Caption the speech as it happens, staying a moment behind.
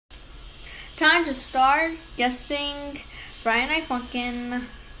time to start guessing Friday Night Funkin'.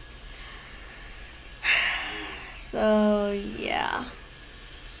 So yeah.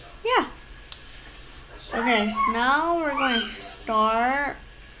 Okay, now we're going to start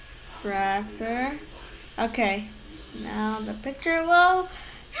right after. Okay, now the picture will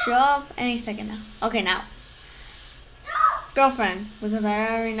show up any second now. Okay, now. Girlfriend, because I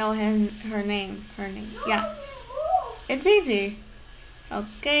already know her name. Yeah. It's easy.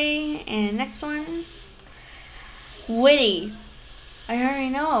 Okay, and next one. Witty. I already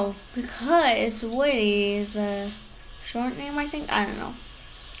know because Witty is a short name, I think. I don't know.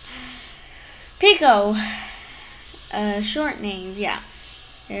 Pico. A short name, yeah.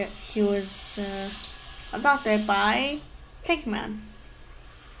 He was adopted by Tankman.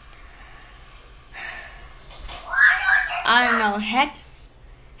 I don't know. Hex.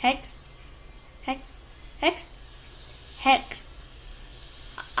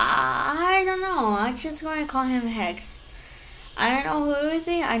 I don't know. I'm just going to call him Hex. I don't know who is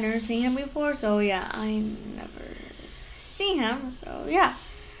he. I never seen him before, so yeah, I never see him. So yeah.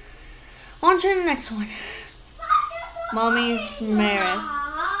 On to the next one. Mommy's Maris.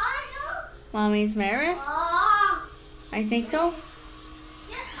 I think so.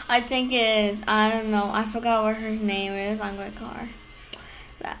 I think it is. I don't know. I forgot what her name is. I'm going to call her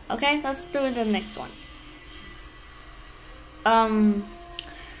that. Okay, let's do the next one.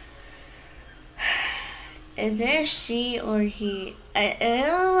 Is it a she or he?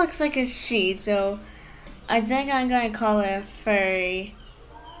 It looks like a she, so I think I'm going to call it furry.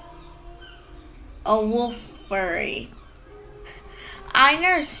 A wolf furry. I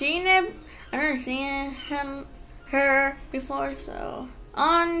never seen her before, so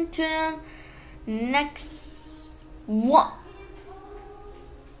on to next one.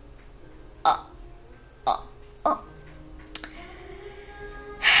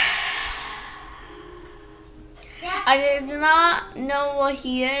 I did not know what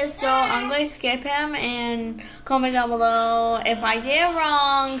he is, so I'm going to skip him and comment down below if I did it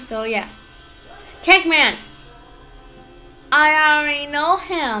wrong. So yeah. Tankman. I already know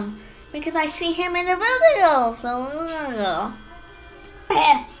him because I see him in the video. So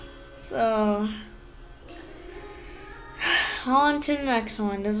on to the next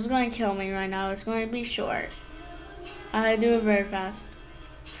one. This is going to kill me right now. It's going to be short. I do it very fast.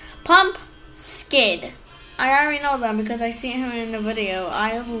 Pump Skid. I already know them because I see him in the video.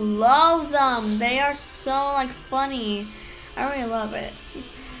 I love them. They are so like funny. I really love it.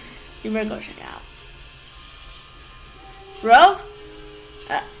 You better go check it out. Rove?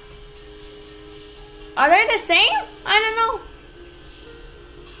 Are they the same? I don't know.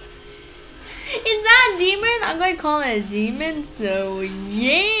 Is that a demon? I'm going to call it a demon. So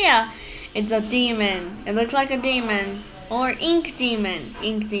yeah. It's a demon. It looks like a demon. Or ink demon.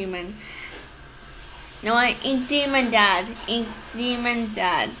 No, Ink Demon Dad.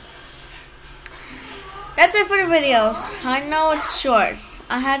 That's it for the videos. I know it's short.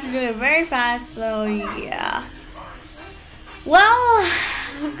 I had to do it very fast, so yeah. Well,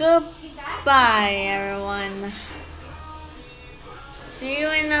 goodbye, everyone. See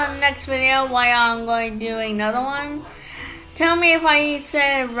you in the next video while I'm going to do another one. Tell me if I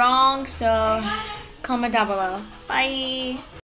said it wrong, so comment down below. Bye.